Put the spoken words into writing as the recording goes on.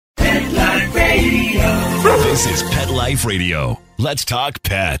Pet Life Radio. This is Pet Life Radio. Let's talk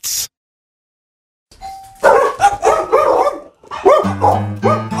pets.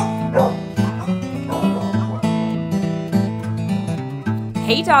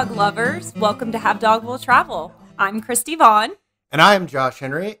 Hey dog lovers, welcome to Have Dog Will Travel. I'm Kristi Vaughn. And I am Josh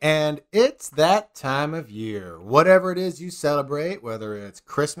Henry, and it's that time of year. Whatever it is you celebrate, whether it's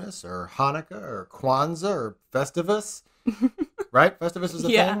Christmas or Hanukkah or Kwanzaa or Festivus, right? Festivus is a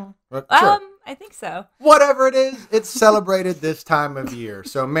thing? Sure. I think so. Whatever it is, it's celebrated this time of year.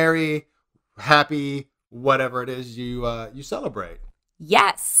 So merry, happy, whatever it is you celebrate.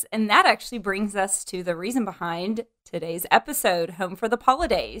 Yes, and that actually brings us to the reason behind today's episode, Home for the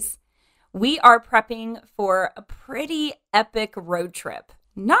Pawlidays. We are prepping for a pretty epic road trip.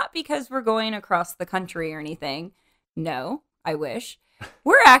 Not because we're going across the country or anything. No, I wish.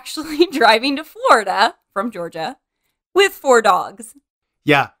 We're actually driving to Florida from Georgia with 4 dogs.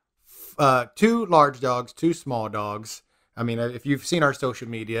 Yeah. 2 large dogs, 2 small dogs. I mean, if you've seen our social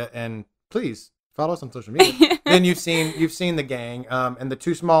media, and please follow us on social media, then you've seen the gang. And the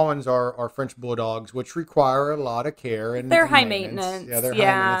 2 small ones are French bulldogs, which require a lot of care and they're high maintenance. maintenance. Yeah, they're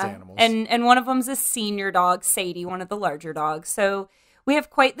high maintenance animals. And one of them's a senior dog, Sadie, one of the larger dogs. So we have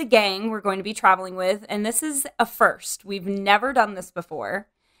quite the gang we're going to be traveling with, and this is a first. We've never done this before,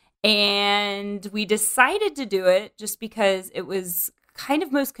 and we decided to do it just because it was kind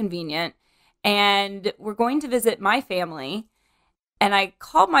of most convenient. And we're going to visit my family, and I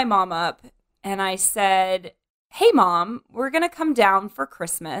called my mom up. And I said, hey, Mom, we're going to come down for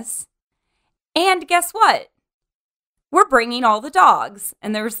Christmas. And guess what? We're bringing all the dogs.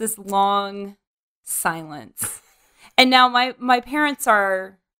 And there was this long silence. And now my parents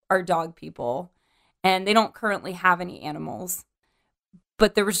are dog people. And they don't currently have any animals.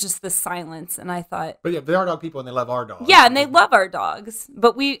 But there was just this silence. And I thought. But yeah, they are dog people and they love our dogs. Yeah, and they love our dogs.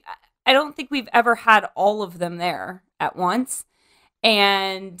 But I don't think we've ever had all of them there at once.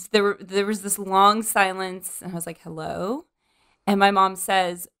 And there was this long silence, and I was like, hello? And my mom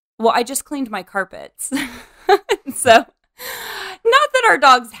says, well, I just cleaned my carpets. So, not that our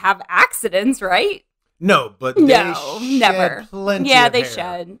dogs have accidents, right? No, but they never. Shed plenty yeah, of they hair.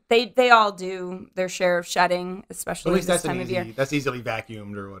 shed. They all do their share of shedding, especially At least this time of year. That's easily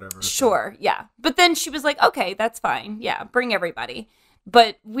vacuumed or whatever. Sure, yeah. But then she was like, okay, that's fine. Yeah, bring everybody.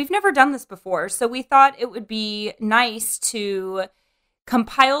 But we've never done this before, so we thought it would be nice to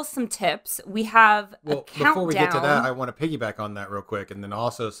compile some tips. We have a countdown. Before we get to that, I want to piggyback on that real quick, and then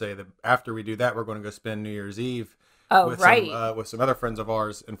also say that after we do that, we're going to go spend New Year's Eve with some other friends of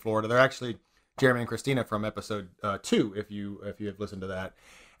ours in Florida. They're actually Jeremy and Christina from episode 2, if you have listened to that.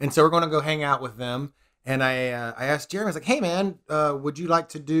 And so we're going to go hang out with them. And I asked Jeremy, I was like, hey man, would you like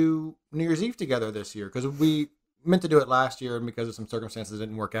to do New Year's Eve together this year? Because we meant to do it last year, and because of some circumstances it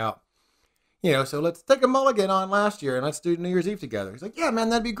didn't work out. So let's take a mulligan on last year and let's do New Year's Eve together. He's like, yeah, man,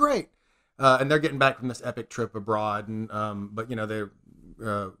 that'd be great. And they're getting back from this epic trip abroad, and but they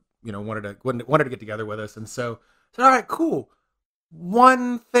wanted to get together with us, and so I said, all right, cool.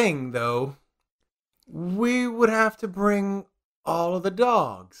 One thing though, we would have to bring all of the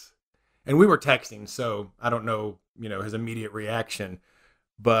dogs, and we were texting, so I don't know, his immediate reaction,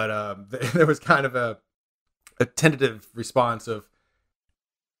 but there was kind of a tentative response of,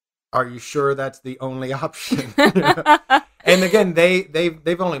 are you sure that's the only option? And again,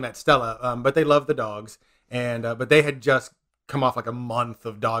 they've only met Stella, but they love the dogs, and but they had just come off like a month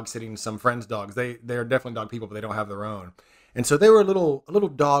of dog sitting some friends' dogs. They're definitely dog people, but they don't have their own, and so they were a little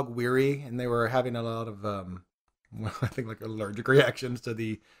dog weary, and they were having a lot of I think like allergic reactions to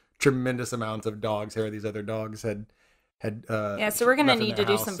the tremendous amounts of dogs hair these other dogs had. So we're gonna need to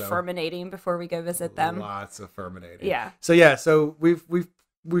do some furminating before we go visit them. Lots of furminating. Yeah. So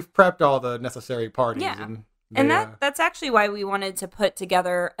we've prepped all the necessary parties. Yeah. And that's actually why we wanted to put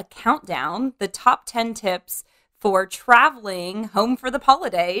together a countdown, the top 10 tips for traveling home for the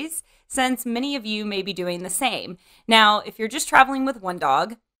Pawlidays, since many of you may be doing the same. Now, if you're just traveling with one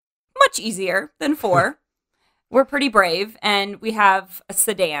dog, much easier than 4. We're pretty brave, and we have a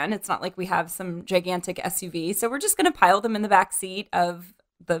sedan. It's not like we have some gigantic SUV, so we're just going to pile them in the back seat of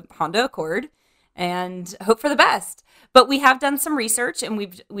the Honda Accord and hope for the best. But we have done some research, and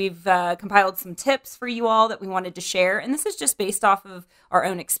we've compiled some tips for you all that we wanted to share. And this is just based off of our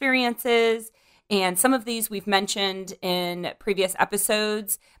own experiences. And some of these we've mentioned in previous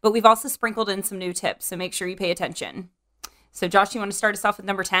episodes, but we've also sprinkled in some new tips. So make sure you pay attention. So Josh, you want to start us off with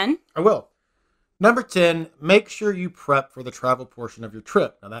number 10? I will. Number 10, make sure you prep for the travel portion of your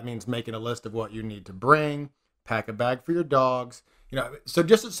trip. Now that means making a list of what you need to bring, pack a bag for your dogs, So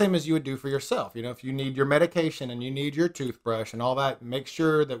just the same as you would do for yourself. If you need your medication and you need your toothbrush and all that, make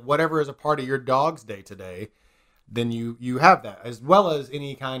sure that whatever is a part of your dog's day to day, then you have that, as well as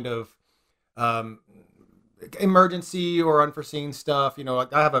any kind of emergency or unforeseen stuff.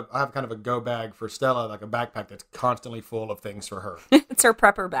 Like I have kind of a go bag for Stella, like a backpack that's constantly full of things for her. It's her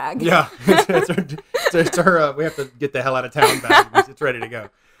prepper bag. Yeah, it's her. We have to get the hell out of town bag. It's ready to go.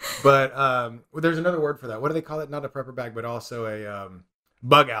 But there's another word for that. What do they call it? Not a prepper bag, but also a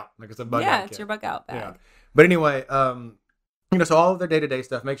bug out. Like it's a bug out. Yeah, it's kit. your bug out bag. Yeah. But anyway, so all of their day-to-day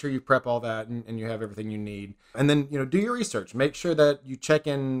stuff, make sure you prep all that and you have everything you need. And then, do your research. Make sure that you check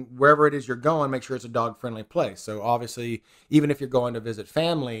in wherever it is you're going, make sure it's a dog-friendly place. So obviously, even if you're going to visit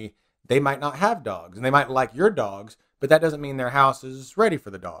family, they might not have dogs and they might like your dogs, but that doesn't mean their house is ready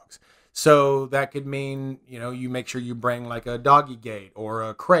for the dogs. So that could mean, you make sure you bring like a doggy gate or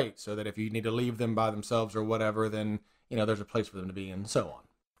a crate so that if you need to leave them by themselves or whatever, then, there's a place for them to be and so on.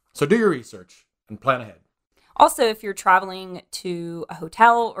 So do your research and plan ahead. Also, if you're traveling to a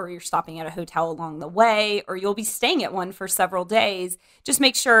hotel or you're stopping at a hotel along the way, or you'll be staying at one for several days, just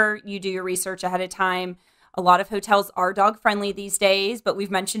make sure you do your research ahead of time. A lot of hotels are dog friendly these days, but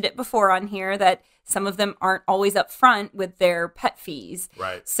we've mentioned it before on here that some of them aren't always up front with their pet fees.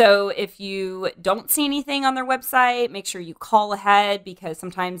 Right. So if you don't see anything on their website, make sure you call ahead, because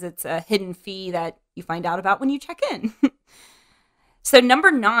sometimes it's a hidden fee that you find out about when you check in. So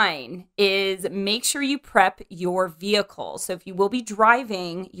number 9 is make sure you prep your vehicle. So if you will be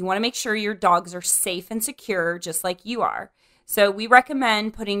driving, you want to make sure your dogs are safe and secure, just like you are. So we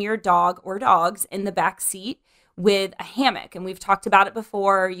recommend putting your dog or dogs in the back seat with a hammock. And we've talked about it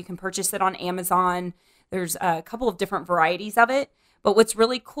before. You can purchase it on Amazon. There's a couple of different varieties of it. But what's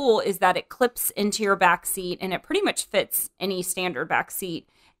really cool is that it clips into your back seat and it pretty much fits any standard back seat.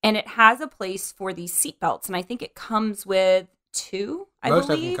 And it has a place for these seat belts. And I think it comes with 2, I believe. Most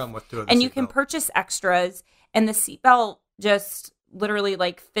of them come with 2 of the and you can seatbelt. purchase extras, and the seatbelt just literally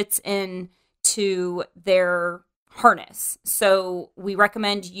like fits in to their harness. So we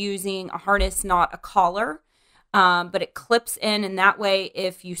recommend using a harness, not a collar, but it clips in, and that way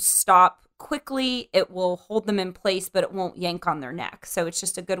if you stop quickly, it will hold them in place, but it won't yank on their neck. So it's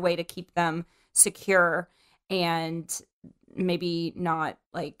just a good way to keep them secure and maybe not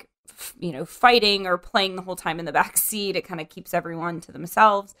like fighting or playing the whole time in the back seat. It kind of keeps everyone to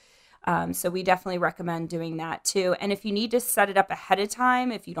themselves. So we definitely recommend doing that too. And if you need to set it up ahead of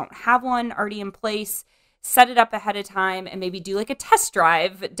time, if you don't have one already in place, set it up ahead of time and maybe do like a test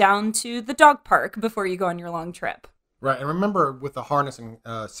drive down to the dog park before you go on your long trip. Right. And remember, with the harness and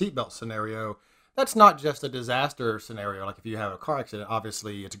seatbelt scenario, that's not just a disaster scenario. Like if you have a car accident,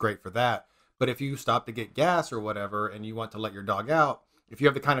 obviously it's great for that. But if you stop to get gas or whatever and you want to let your dog out, if you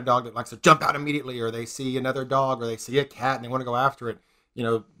have the kind of dog that likes to jump out immediately, or they see another dog or they see a cat and they want to go after it,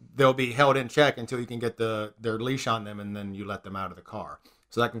 they'll be held in check until you can get their leash on them, and then you let them out of the car.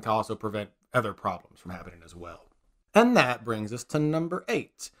 So that can also prevent other problems from happening as well. And that brings us to number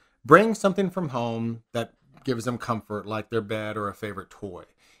 8. Bring something from home that gives them comfort, like their bed or a favorite toy.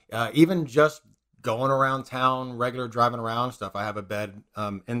 Even just going around town, regular driving around stuff. I have a bed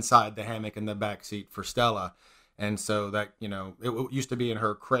inside the hammock in the back seat for Stella. And so that, it used to be in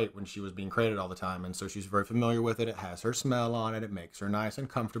her crate when she was being crated all the time. And so she's very familiar with it. It has her smell on it. It makes her nice and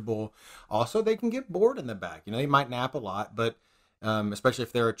comfortable. Also, they can get bored in the back. They might nap a lot, but especially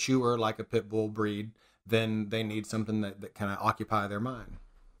if they're a chewer like a pit bull breed, then they need something that kind of occupy their mind.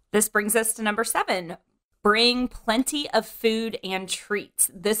 This brings us to number 7. Bring plenty of food and treats.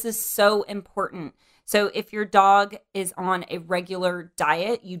 This is so important. So if your dog is on a regular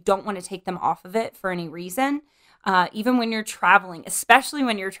diet, you don't want to take them off of it for any reason. Even when you're traveling, especially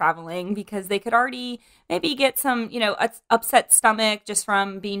when you're traveling, because they could already maybe get some, upset stomach just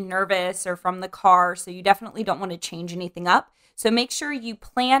from being nervous or from the car. So you definitely don't want to change anything up. So make sure you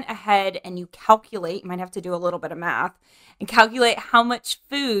plan ahead and you calculate. You might have to do a little bit of math and calculate how much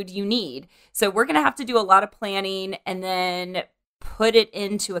food you need. So we're going to have to do a lot of planning and then put it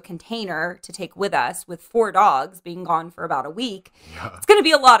into a container to take with us. With 4 dogs being gone for about a week, It's going to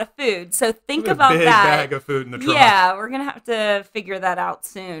be a lot of food. So think about big that. Bag of food in the trunk. Yeah, we're going to have to figure that out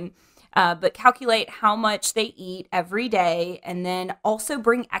soon. But calculate how much they eat every day, and then also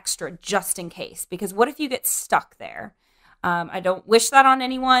bring extra just in case. Because what if you get stuck there? I don't wish that on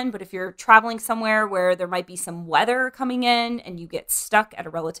anyone, but if you're traveling somewhere where there might be some weather coming in and you get stuck at a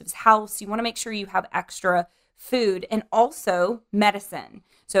relative's house, you want to make sure you have extra food and also medicine.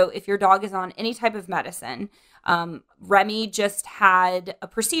 So if your dog is on any type of medicine, Remy just had a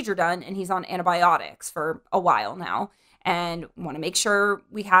procedure done and he's on antibiotics for a while now. and want to make sure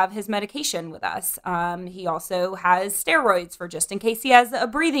we have his medication with us. He also has steroids for just in case he has a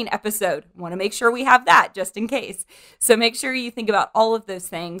breathing episode. Want to make sure we have that just in case. So make sure you think about all of those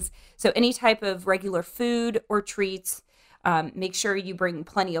things. So any type of regular food or treats, make sure you bring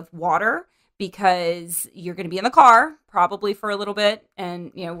plenty of water, because you're going to be in the car probably for a little bit.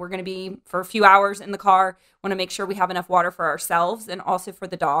 And, we're going to be for a few hours in the car. Want to make sure we have enough water for ourselves and also for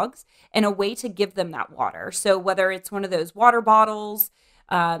the dogs, and a way to give them that water. So whether it's one of those water bottles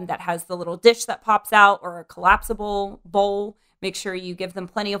that has the little dish that pops out, or a collapsible bowl, make sure you give them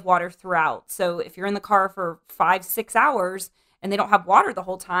plenty of water throughout. So if you're in the car for 5-6 hours and they don't have water the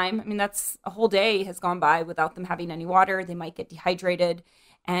whole time, that's a whole day has gone by without them having any water. They might get dehydrated.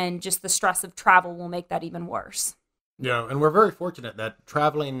 And just the stress of travel will make that even worse. Yeah, and we're very fortunate that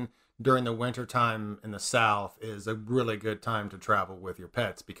traveling during the winter time in the South is a really good time to travel with your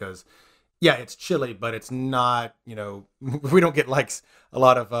pets, because, yeah, it's chilly, but it's not, we don't get like a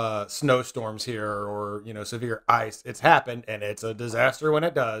lot of snowstorms here or, severe ice. It's happened, and it's a disaster when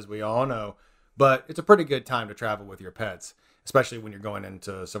it does. We all know. But it's a pretty good time to travel with your pets, especially when you're going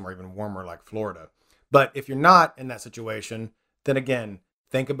into somewhere even warmer like Florida. But if you're not in that situation, then again,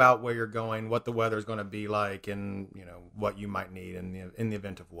 think about where you're going, what the weather is going to be like, and what you might need in the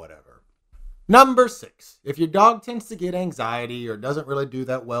event of whatever. Number 6, if your dog tends to get anxiety or doesn't really do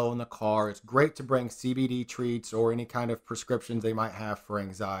that well in the car, it's great to bring CBD treats or any kind of prescriptions they might have for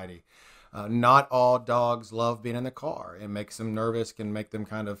anxiety. Not all dogs love being in the car. It makes them nervous, can make them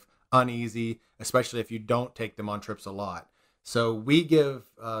kind of uneasy, especially if you don't take them on trips a lot. So we give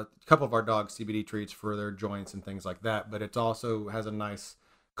a couple of our dogs CBD treats for their joints and things like that, but it also has a nice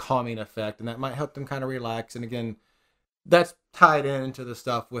calming effect, and that might help them kind of relax. And again, that's tied into the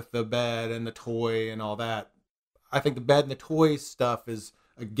stuff with the bed and the toy and all that. I think the bed and the toy stuff is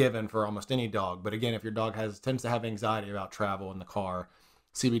a given for almost any dog. But again, if your dog tends to have anxiety about travel in the car,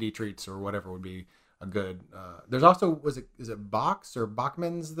 CBD treats or whatever would be a good. There's also is it Box or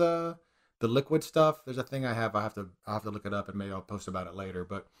Bachman's the liquid stuff? There's a thing I have. I'll have to look it up, and maybe I'll post about it later.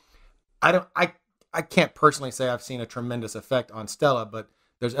 But I can't personally say I've seen a tremendous effect on Stella, but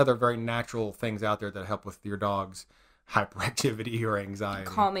there's other very natural things out there that help with your dog's hyperactivity or anxiety.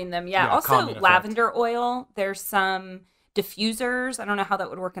 Calming them, yeah. Also, lavender oil. There's some diffusers. I don't know how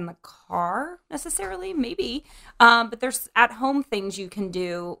that would work in the car necessarily, maybe. But there's at-home things you can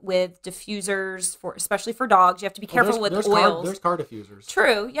do with diffusers, especially for dogs. You have to be careful with oils. There's car diffusers.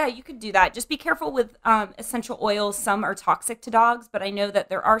 True, yeah, you could do that. Just be careful with essential oils. Some are toxic to dogs, but I know that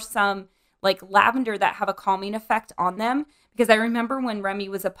there are some, like lavender, that have a calming effect on them. Because I remember when Remy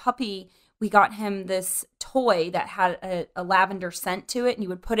was a puppy, we got him this toy that had a lavender scent to it, and you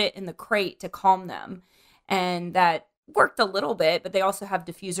would put it in the crate to calm them. And that worked a little bit, but they also have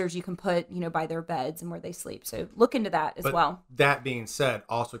diffusers you can put, by their beds and where they sleep. So look into that as well. That being said,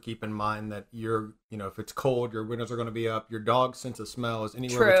 also keep in mind that if it's cold, your windows are going to be up. Your dog's sense of smell is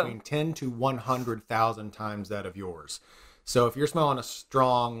anywhere between 10 to 100,000 times that of yours. So if you're smelling a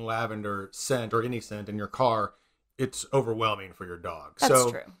strong lavender scent or any scent in your car, it's overwhelming for your dog.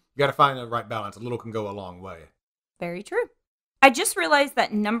 That's true. You got to find the right balance. A little can go a long way. Very true. I just realized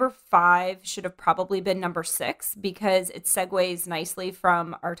that number 5 should have probably been number 6, because it segues nicely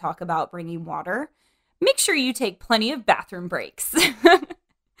from our talk about bringing water. Make sure you take plenty of bathroom breaks.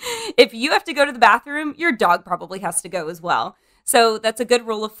 If you have to go to the bathroom, your dog probably has to go as well. So that's a good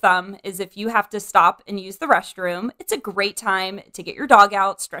rule of thumb, is if you have to stop and use the restroom, it's a great time to get your dog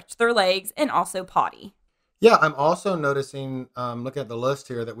out, stretch their legs, and also potty. Yeah, I'm also noticing, looking at the list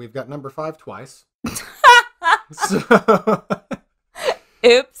here, that we've got number 5 twice.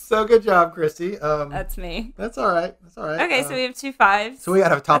 Oops. So good job, Kristi. That's me. That's all right. Okay, so we have 2 5s. So we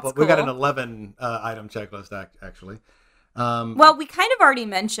got a top. We got an 11 item checklist actually. Well, we kind of already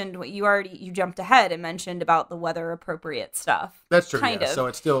mentioned what you jumped ahead and mentioned about the weather appropriate stuff. That's true. Kind of. So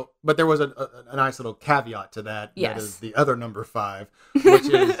it's still, but there was a nice little caveat to that. Yes. That is the other number 5, which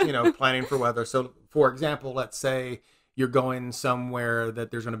is, planning for weather. So for example, let's say you're going somewhere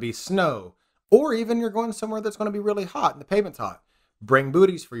that there's going to be snow, or even you're going somewhere that's going to be really hot and the pavement's hot. Bring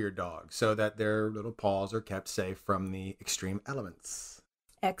booties for your dog so that their little paws are kept safe from the extreme elements.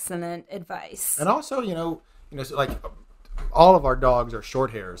 Excellent advice. And also, so like all of our dogs are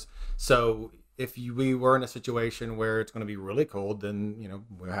short hairs. So if we were in a situation where it's going to be really cold, then,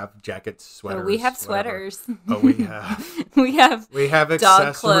 we have jackets, sweaters. We have sweaters. We have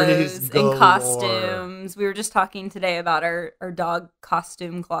dog clothes galore. And costumes. We were just talking today about our dog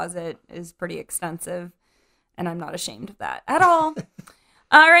costume closet is pretty extensive. And I'm not ashamed of that at all.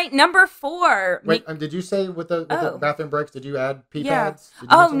 All right, number 4. Wait, did you say with the bathroom breaks, did you add pee pads?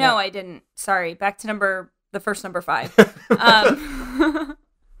 No, I didn't. Sorry. Back to number the first number 5.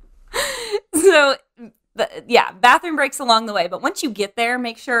 So, bathroom breaks along the way. But once you get there,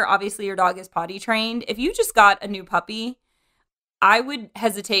 make sure, obviously, your dog is potty trained. If you just got a new puppy, I would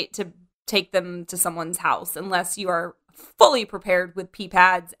hesitate to take them to someone's house unless you are fully prepared with pee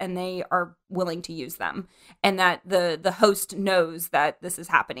pads and they are willing to use them, and that the host knows that this is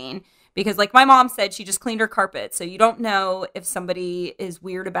happening. Because like my mom said, she just cleaned her carpet. So you don't know if somebody is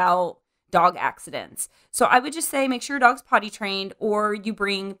weird about dog accidents. So I would just say make sure your dog's potty trained, or you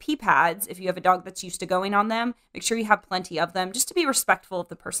bring pee pads if you have a dog that's used to going on them. Make sure you have plenty of them just to be respectful of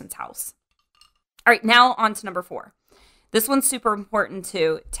the person's house. All right, now on to number 4. This one's super important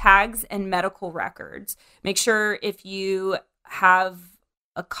too. Tags and medical records. Make sure if you have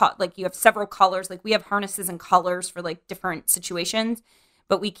you have several colors, like we have harnesses and colors for like different situations,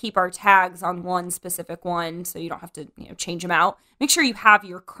 but we keep our tags on one specific one so you don't have to, change them out. Make sure you have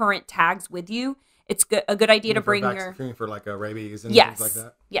your current tags with you. It's a good idea to bring your for like a rabies and things like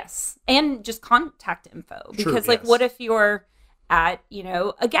that. Yes. And just contact info, because what if you're at,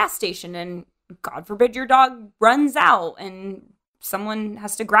 a gas station and God forbid your dog runs out and someone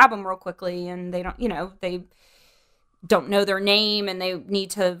has to grab them real quickly and they don't know their name and they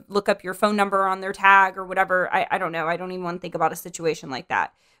need to look up your phone number on their tag or whatever. I don't know. I don't even want to think about a situation like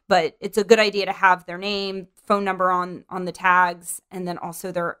that. But it's a good idea to have their name, phone number on the tags, and then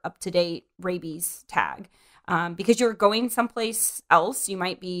also their up-to-date rabies tag. Because you're going someplace else. You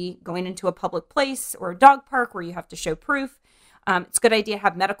might be going into a public place or a dog park where you have to show proof. It's a good idea to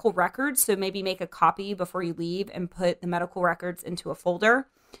have medical records. So maybe make a copy before you leave and put the medical records into a folder.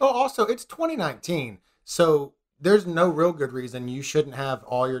 Oh, also, it's 2019. So there's no real good reason you shouldn't have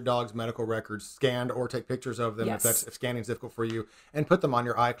all your dog's medical records scanned or take pictures of them if scanning is difficult for you, and put them on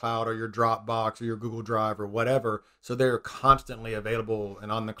your iCloud or your Dropbox or your Google Drive or whatever, so they're constantly available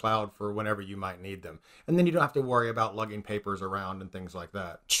and on the cloud for whenever you might need them. And then you don't have to worry about lugging papers around and things like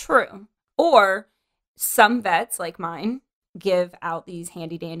that. True. Or some vets, like mine, give out these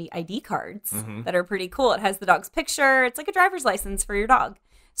handy dandy ID cards that are pretty cool. It has the dog's picture. It's like a driver's license for your dog.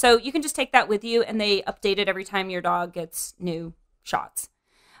 So you can just take that with you, and they update it every time your dog gets new shots.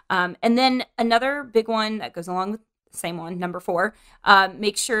 And then another big one that goes along with the same one, number 4,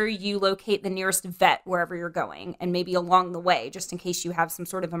 make sure you locate the nearest vet wherever you're going, and maybe along the way, just in case you have some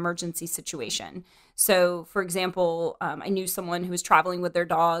sort of emergency situation. So, for example, I knew someone who was traveling with their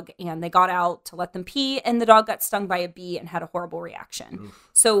dog, and they got out to let them pee, and the dog got stung by a bee and had a horrible reaction. Oof.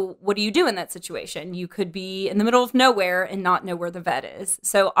 So what do you do in that situation? You could be in the middle of nowhere and not know where the vet is.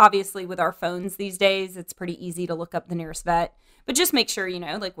 So obviously with our phones these days, it's pretty easy to look up the nearest vet. But just make sure,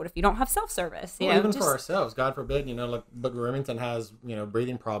 what if you don't have self-service? Even for ourselves, God forbid, but Remington has,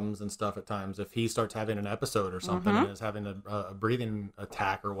 breathing problems and stuff at times. If he starts having an episode or something and is having a breathing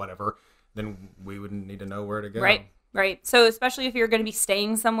attack or whatever, then we wouldn't need to know where to go. Right. So especially if you're going to be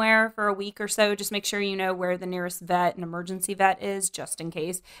staying somewhere for a week or so, just make sure you know where the nearest vet, an emergency vet is, just in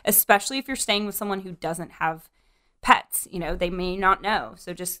case. Especially if you're staying with someone who doesn't have pets. They may not know.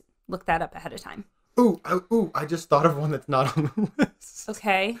 So just look that up ahead of time. I just thought of one that's not on the list.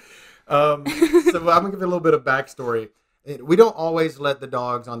 Okay. So I'm going to give you a little bit of backstory. We don't always let the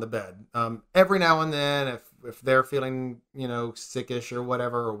dogs on the bed. Every now and then, if they're feeling, sickish or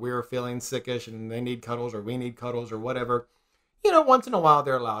whatever, or we're feeling sickish and they need cuddles or we need cuddles or whatever, once in a while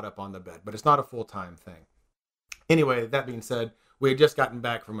they're allowed up on the bed, but it's not a full-time thing. Anyway, that being said, we had just gotten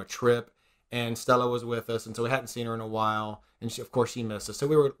back from a trip and Stella was with us, and so we hadn't seen her in a while, and she missed us,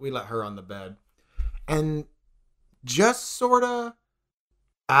 so we let her on the bed. And just sort of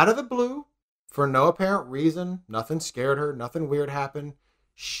out of the blue, for no apparent reason, nothing scared her, nothing weird happened,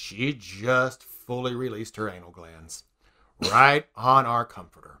 she just fully released her anal glands right on our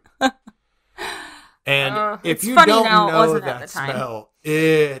comforter. And if you don't know that smell,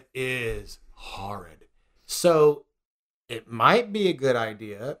 it is horrid. So it might be a good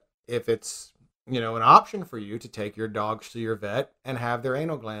idea, if it's an option for you, to take your dogs to your vet and have their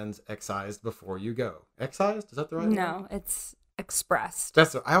anal glands excised before you go. Excised? Is that the right word? No, it's expressed.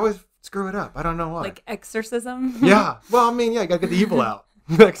 I always screw it up. I don't know why. Like exorcism? Yeah. Well, you got to get the evil out.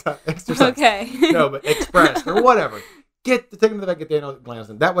 Exercise. Okay. No, but expressed or whatever. Take them to the vet, get the anal glands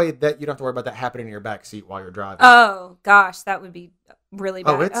in. That way that you don't have to worry about that happening in your back seat while you're driving. Oh, gosh. That would be really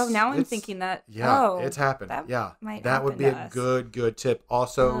bad. Now I'm thinking that. Yeah, it's happened. That would be a good tip.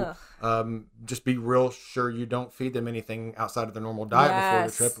 Also, just be real sure you don't feed them anything outside of the normal diet before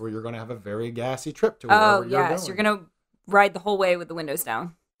the trip, or you're going to have a very gassy trip to wherever you're going. You're going to ride the whole way with the windows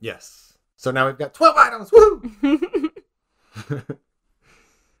down. Yes. So now we've got 12 items. Woo!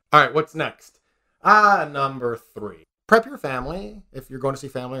 All right, what's next? Number 3. Prep your family, if you're going to see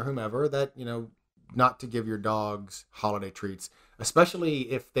family or whomever, that, not to give your dogs holiday treats,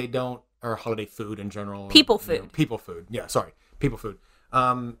 especially if they don't, or holiday food in general. People food. People food. Yeah, sorry. People food.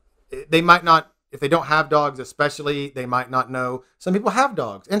 They might not, if they don't have dogs especially, they might not know. Some people have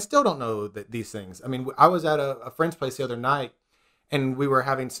dogs and still don't know these things. I mean, I was at a friend's place the other night, and we were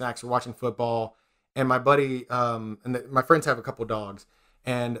having snacks, we're watching football, and my buddy, my friends have a couple dogs,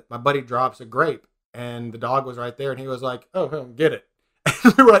 and my buddy drops a grape, and the dog was right there, and he was like, "Oh, get it."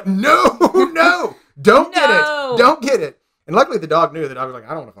 And we were like, no, don't get it. Don't get it. And luckily the dog knew. The dog was like,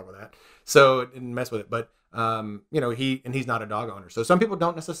 I don't want to fuck with that. So it didn't mess with it. But, he's not a dog owner. So some people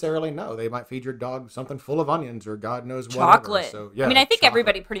don't necessarily know. They might feed your dog something full of onions or God knows what. Chocolate. So, yeah, I mean, I think chocolate.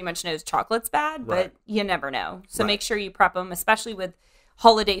 everybody pretty much knows chocolate's bad, but Right. you never know. So make sure you prep them, especially with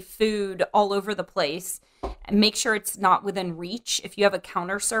holiday food all over the place. And make sure it's not within reach. If you have a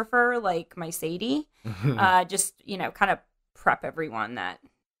counter surfer like my Sadie, just, kind of prep everyone that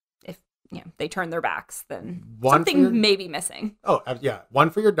if they turn their backs, then something may be missing. Oh, yeah. One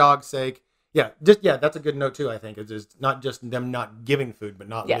for your dog's sake. Yeah, that's a good note too, I think. It's just not just them not giving food, but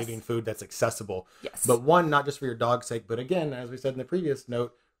not leaving food that's accessible. Yes. But one, not just for your dog's sake, but again, as we said in the previous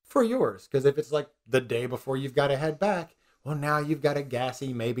note, for yours. Because if it's like the day before you've got to head back, well, now you've got a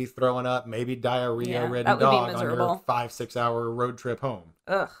gassy, maybe throwing up, maybe diarrhea-ridden dog on your 5-6 hour road trip home.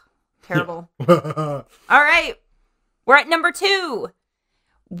 Ugh, terrible. All right, we're at number 2.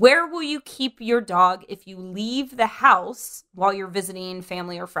 Where will you keep your dog if you leave the house while you're visiting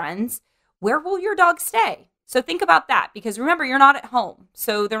family or friends? Where will your dog stay? So think about that, because remember, you're not at home.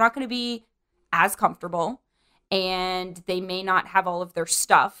 So they're not going to be as comfortable, and they may not have all of their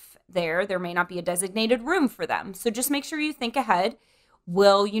stuff there. There may not be a designated room for them. So just make sure you think ahead.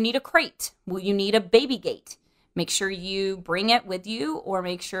 Will you need a crate? Will you need a baby gate? Make sure you bring it with you, or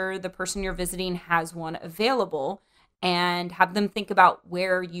make sure the person you're visiting has one available, and have them think about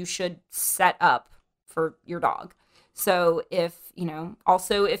where you should set up for your dog. So if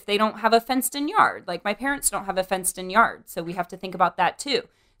they don't have a fenced in yard, like my parents don't have a fenced in yard. So we have to think about that too.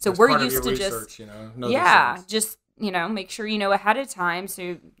 So we're used to just make sure you know ahead of time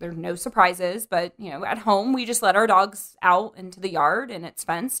so there's no surprises. But, at home, we just let our dogs out into the yard and it's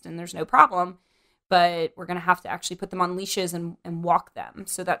fenced and there's no problem. But we're going to have to actually put them on leashes and walk them.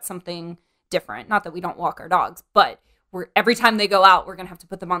 So that's something different. Not that we don't walk our dogs, but every time they go out, we're going to have to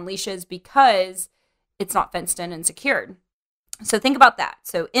put them on leashes because it's not fenced in and secured. So think about that.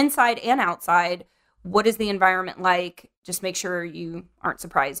 So inside and outside, what is the environment like? Just make sure you aren't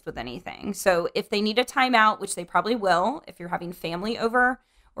surprised with anything. So if they need a timeout, which they probably will, if you're having family over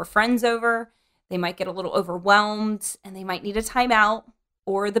or friends over, they might get a little overwhelmed and they might need a timeout,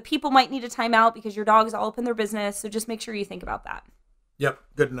 or the people might need a timeout because your dog's all up in their business. So just make sure you think about that. Yep,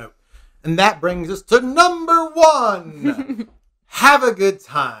 good note. And that brings us to number 1. Have a good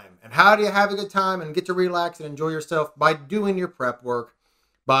time. And how do you have a good time and get to relax and enjoy yourself? By doing your prep work,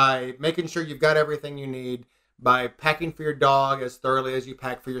 by making sure you've got everything you need, by packing for your dog as thoroughly as you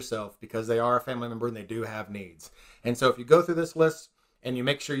pack for yourself, because they are a family member and they do have needs. And so if you go through this list and you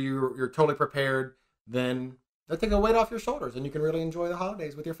make sure you're totally prepared, then that take a weight off your shoulders and you can really enjoy the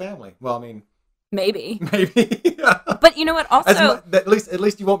holidays with your family. Well, I mean, maybe. Yeah. But you know what? Also, at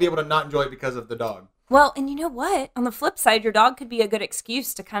least you won't be able to not enjoy it because of the dog. Well, and you know what? On the flip side, your dog could be a good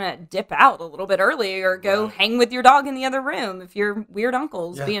excuse to kind of dip out a little bit early or go hang with your dog in the other room if your weird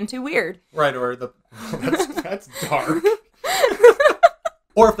uncle's being too weird. Right, or that's dark.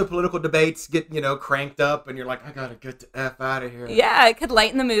 Or if the political debates get, cranked up and you're like, I gotta get the F out of here. Yeah, it could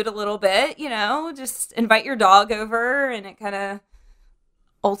lighten the mood a little bit, just invite your dog over and it kind of,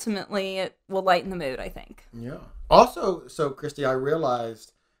 ultimately, it will lighten the mood, I think. Yeah. Also, so Kristi, I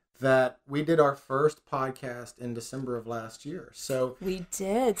realized that we did our first podcast in December of last year. So we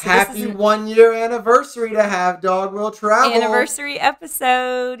did. So happy 1-year anniversary to Have Dog Will Travel. Anniversary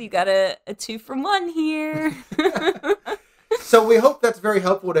episode. You got a 2 from 1 here. So we hope that's very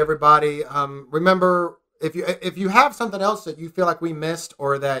helpful to everybody. Remember, if you have something else that you feel like we missed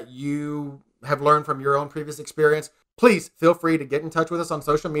or that you have learned from your own previous experience, please feel free to get in touch with us on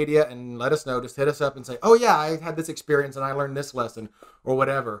social media and let us know. Just hit us up and say, oh yeah, I had this experience and I learned this lesson or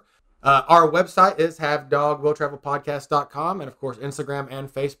whatever. Our website is havedogwilltravelpodcast.com, and of course Instagram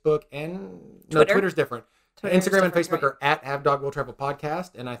and Facebook and Twitter. No, Twitter's different. Twitter's Instagram and different, Facebook right? are at Have Dog Will Travel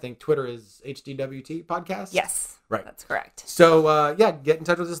Podcast, and I think Twitter is HDWT Podcast. Yes, right. That's correct. So get in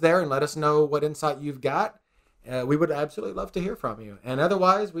touch with us there and let us know what insight you've got. We would absolutely love to hear from you. And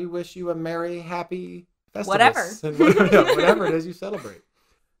otherwise, we wish you a merry, happy Festivus. Whatever it is you celebrate.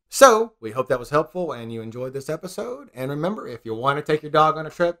 So, we hope that was helpful and you enjoyed this episode. And remember, if you want to take your dog on a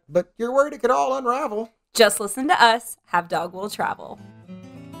trip, but you're worried it could all unravel, just listen to us, Have Dog Will Travel.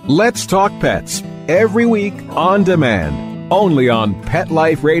 Let's Talk Pets, every week on demand, only on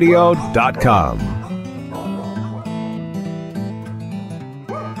PetLifeRadio.com.